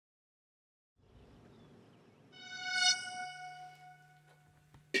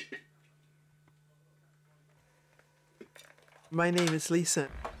My name is Lisa,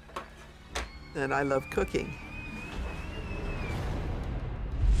 and I love cooking.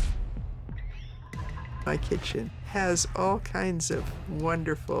 My kitchen has all kinds of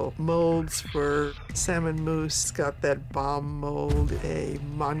wonderful molds for salmon mousse. It's got that bomb mold, a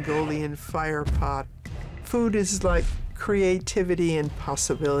Mongolian fire pot. Food is like creativity and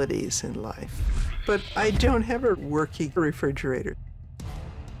possibilities in life. But I don't have a working refrigerator.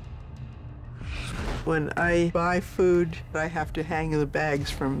 When I buy food, I have to hang the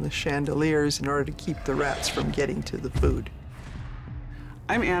bags from the chandeliers in order to keep the rats from getting to the food.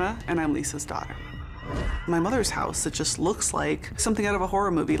 I'm Anna, and I'm Lisa's daughter. My mother's house, it just looks like something out of a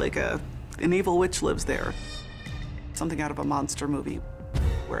horror movie, like an evil witch lives there. Something out of a monster movie,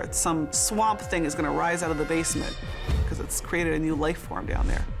 where it's some swamp thing is gonna rise out of the basement because it's created a new life form down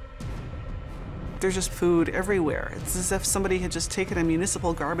there. There's just food everywhere. It's as if somebody had just taken a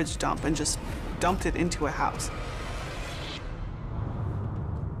municipal garbage dump and just dumped it into a house.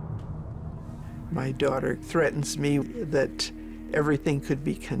 My daughter threatens me that everything could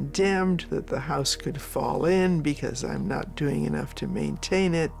be condemned, that the house could fall in because I'm not doing enough to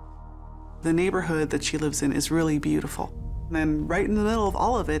maintain it. The neighborhood that she lives in is really beautiful. And then right in the middle of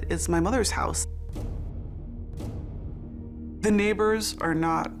all of it is my mother's house. The neighbors are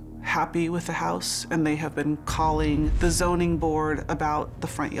not happy with the house, and they have been calling the zoning board about the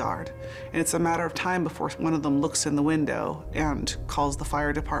front yard. And it's a matter of time before one of them looks in the window and calls the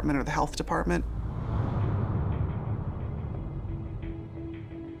fire department or the health department.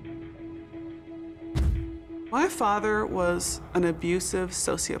 My father was an abusive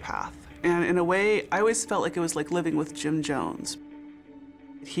sociopath, and in a way, I always felt like it was like living with Jim Jones.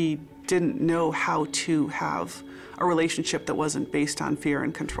 He didn't know how to have a relationship that wasn't based on fear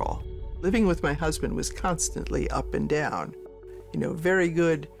and control. Living with my husband was constantly up and down. You know, very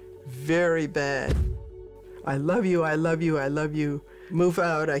good, very bad. I love you, I love you, I love you. Move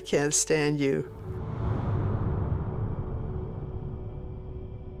out, I can't stand you.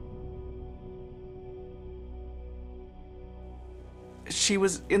 She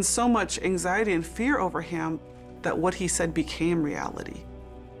was in so much anxiety and fear over him that what he said became reality.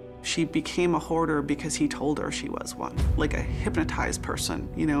 She became a hoarder because he told her she was one, like a hypnotized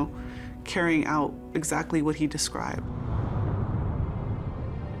person, you know, carrying out exactly what he described.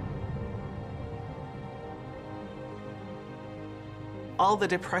 All the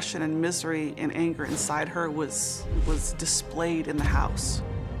depression and misery and anger inside her was displayed in the house.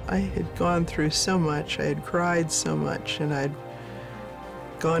 I had gone through so much, I had cried so much, and I'd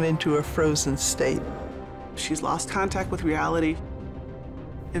gone into a frozen state. She's lost contact with reality.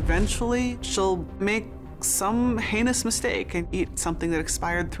 Eventually, she'll make some heinous mistake and eat something that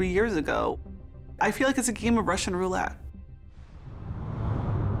expired 3 years ago. I feel like it's a game of Russian roulette.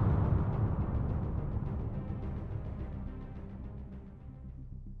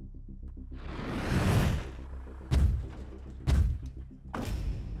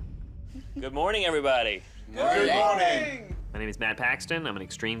 Good morning, everybody. Good morning. My name is Matt Paxton. I'm an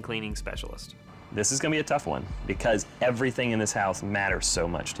extreme cleaning specialist. This is going to be a tough one because everything in this house matters so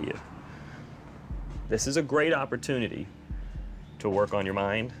much to you. This is a great opportunity to work on your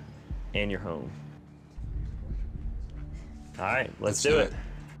mind and your home. All right, let's do it.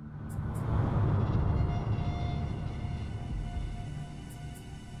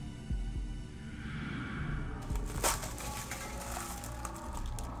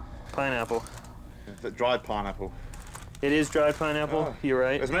 Pineapple. The dried pineapple. It is dried pineapple. Oh, you're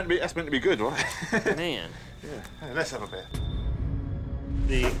right. That's meant to be good, right? Man. Yeah. Hey, let's have a bit.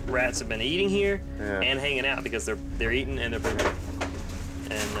 The rats have been eating here and hanging out because they're eating and they're pooping.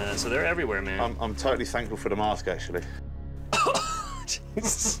 And so they're everywhere, man. I'm totally thankful for the mask, actually.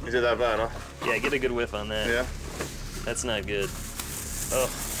 Jesus. Is it that bad, huh? Yeah, get a good whiff on that. Yeah. That's not good.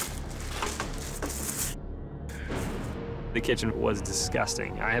 Oh. The kitchen was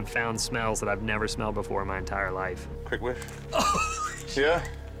disgusting. I have found smells that I've never smelled before in my entire life. Quick whiff. Oh. Yeah?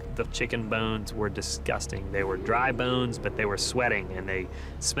 The chicken bones were disgusting. They were dry bones, but they were sweating, and they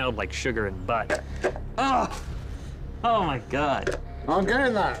smelled like sugar and butt. Oh! Oh my God. I'm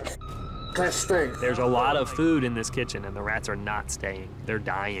getting that. That stink. There's a lot of food in this kitchen, and the rats are not staying. They're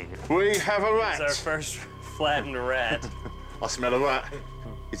dying. We have a rat. It's our first flattened rat. I smell a rat.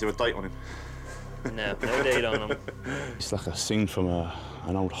 Is there a date on him? No, no date on him. It's like a scene from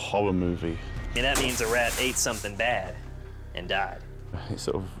an old horror movie. And that means a rat ate something bad and died. It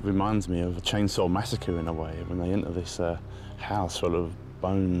sort of reminds me of a chainsaw massacre in a way, when they enter this house full of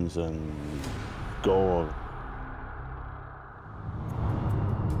bones and gore.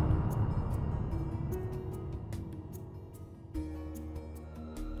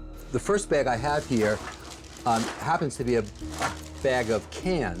 The first bag I have here happens to be a bag of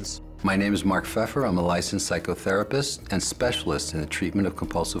cans. My name is Mark Pfeffer. I'm a licensed psychotherapist and specialist in the treatment of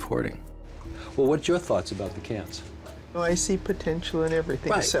compulsive hoarding. Well, what's your thoughts about the cans? Oh, I see potential in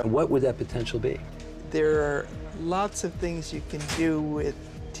everything. Right. So What would that potential be? there are lots of things you can do with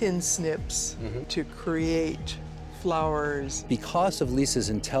tin snips to create flowers. Because of Lisa's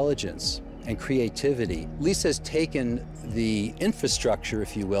intelligence and creativity, Lisa's taken the infrastructure,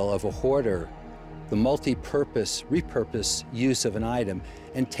 if you will, of a hoarder, the multi-purpose, repurpose use of an item,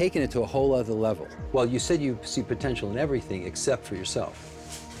 and taken it to a whole other level. Well, you said you see potential in everything except for yourself.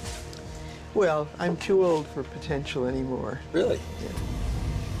 Well, I'm too old for potential anymore. Really? Yeah.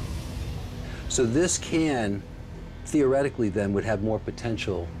 So this can, theoretically then, would have more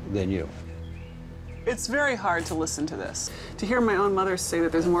potential than you. It's very hard to listen to this. To hear my own mother say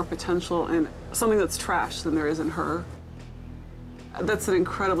that there's more potential in something that's trash than there is in her, that's an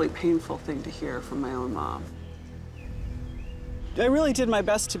incredibly painful thing to hear from my own mom. I really did my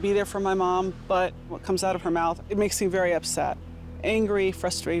best to be there for my mom, but what comes out of her mouth, it makes me very upset. Angry,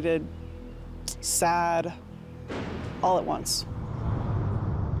 frustrated, sad, all at once.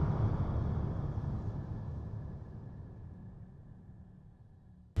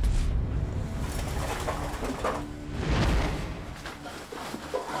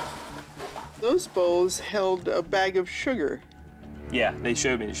 Those bowls held a bag of sugar. Yeah, they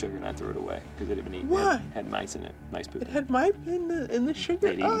showed me the sugar and I threw it away because it had been eaten. Why? It had mice in it, mice poop. It had mice in the sugar.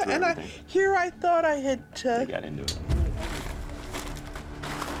 They'd eaten through And everything. here I thought I had. They got into it.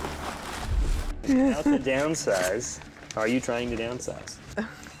 Now to downsize. Are you trying to downsize?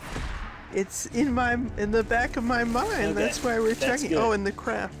 It's in the back of my mind. Okay. That's why we're That's checking. good. Oh, and the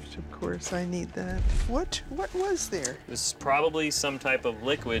craft, of course. I need that. What was there? This is probably some type of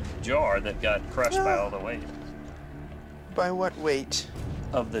liquid jar that got crushed by all the weight By what weight?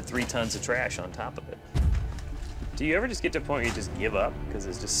 of the 3 tons of trash on top of it. Do you ever just get to a point where you just give up because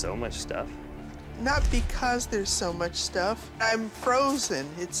there's just so much stuff? Not because there's so much stuff. I'm frozen.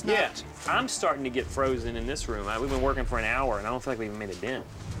 It's not. Yeah, I'm starting to get frozen in this room. We've been working for an hour and I don't feel like we even made a dent.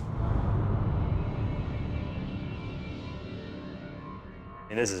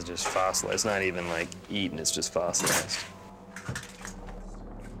 And this is just fossilized. It's not even like eaten, it's just fossilized.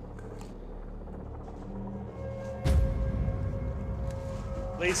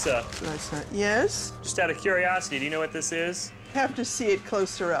 Lisa, That's not. Yes? just out of curiosity, do you know what this is? Have to see it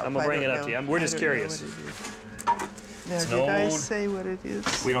closer up. I'm gonna I bring don't it up know. to you. We're just I don't know curious. what it is. Now, It's an did I old- say what it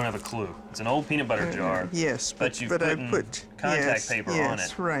is? We don't have a clue. It's an old peanut butter jar. Yes, but you've I put put contact yes, paper yes, on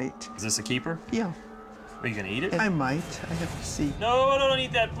it. Right. Is this a keeper? Yeah. Are you gonna eat it? I might. I have to see. No, don't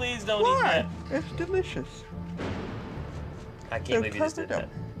eat that, please don't eat Why? that. It's delicious. I can't They're believe you just did covered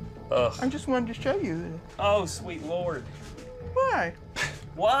that. Ugh. I just wanted to show you. Oh, sweet Lord. Why?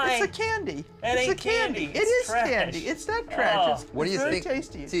 Why? It's a candy. That it's ain't a candy. candy. It It's is trash. candy. It's not trash. Oh. It's What do you very think?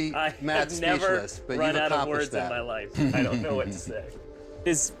 tasty. See, I Matt's have never speechless, but run you've out of accomplished words that. in my life. I don't know what to say.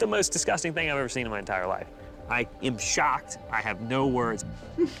 It's the most disgusting thing I've ever seen in my entire life. I am shocked. I have no words.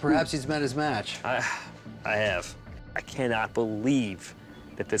 Perhaps he's met his match. I have. I cannot believe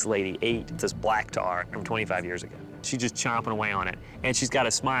that this lady ate this black tar from 25 years ago. She's just chomping away on it, and she's got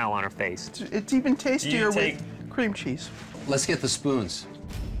a smile on her face. It's even tastier take- with cream cheese. Let's get the spoons.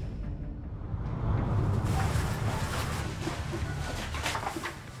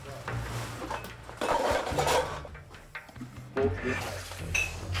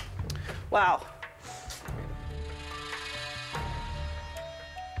 Wow.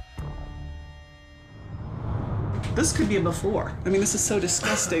 This could be a before. I mean, this is so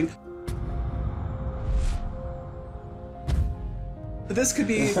disgusting. But this could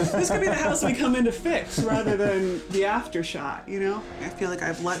be the house we come in to fix rather than the aftershot, you know? I feel like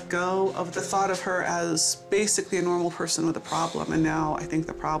I've let go of the thought of her as basically a normal person with a problem, and now I think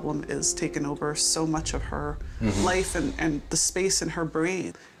the problem is taken over so much of her life and the space in her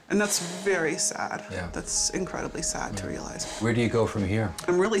brain. And that's very sad. Yeah. That's incredibly sad to realize. Where do you go from here?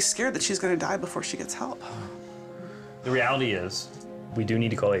 I'm really scared that she's gonna die before she gets help. The reality is, we do need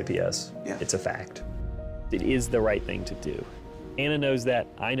to call APS. Yeah. It's a fact. It is the right thing to do. Anna knows that,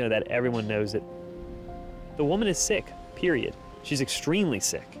 I know that, everyone knows it. The woman is sick, period. She's extremely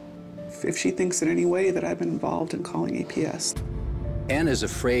sick. If she thinks in any way that I've been involved in calling APS. Anna's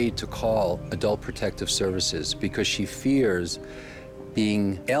afraid to call Adult Protective Services because she fears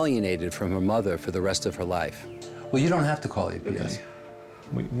being alienated from her mother for the rest of her life. Well, you don't have to call APS.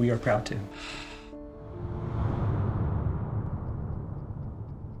 We are proud to.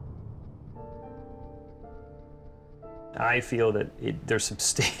 I feel that there's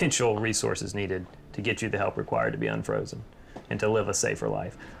substantial resources needed to get you the help required to be unfrozen and to live a safer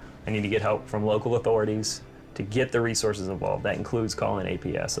life. I need to get help from local authorities. to get the resources involved. That includes calling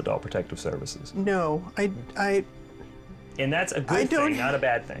APS, Adult Protective Services. No, And that's a good thing, not a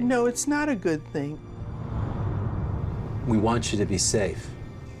bad thing. No, it's not a good thing. We want you to be safe.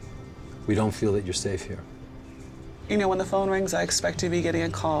 We don't feel that you're safe here. You know, when the phone rings, I expect to be getting a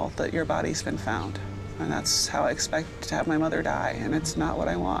call that your body's been found. And that's how I expect to have my mother die, and it's not what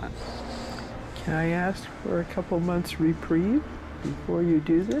I want. Can I ask for a couple months reprieve before you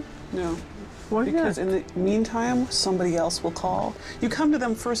do this? No. Why Because not? in the meantime, somebody else will call. You come to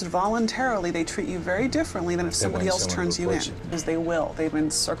them first voluntarily, they treat you very differently than if somebody else turns you in. Because they will. They've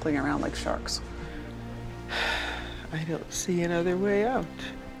been circling around like sharks. I don't see another way out.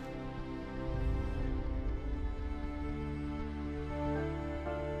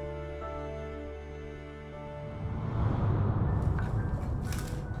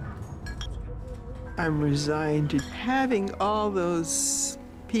 I'm resigned to having all those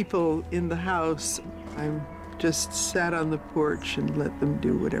people in the house. I'm just sat on the porch and let them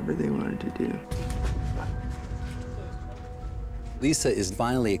do whatever they wanted to do. Lisa is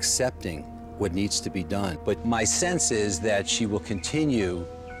finally accepting what needs to be done, but my sense is that she will continue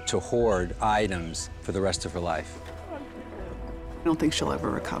to hoard items for the rest of her life. I don't think she'll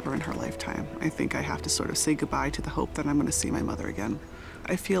ever recover in her lifetime. I think I have to sort of say goodbye to the hope that I'm going to see my mother again.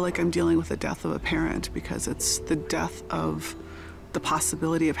 I feel like I'm dealing with the death of a parent because it's the death of the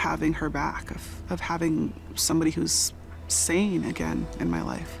possibility of having her back, of having somebody who's sane again in my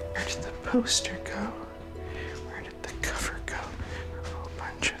life. Where did the poster go? Where did the cover go? A whole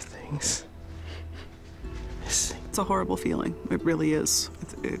bunch of things missing. It's a horrible feeling. It really is.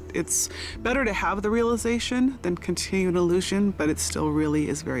 It's better to have the realization than continue an illusion, but it still really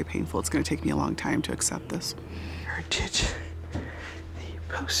is very painful. It's going to take me a long time to accept this. Where did the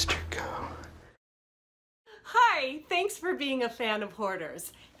poster go? Hi, thanks for being a fan of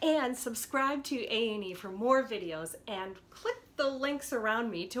Hoarders. And subscribe to A&E for more videos and click the links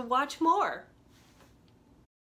around me to watch more.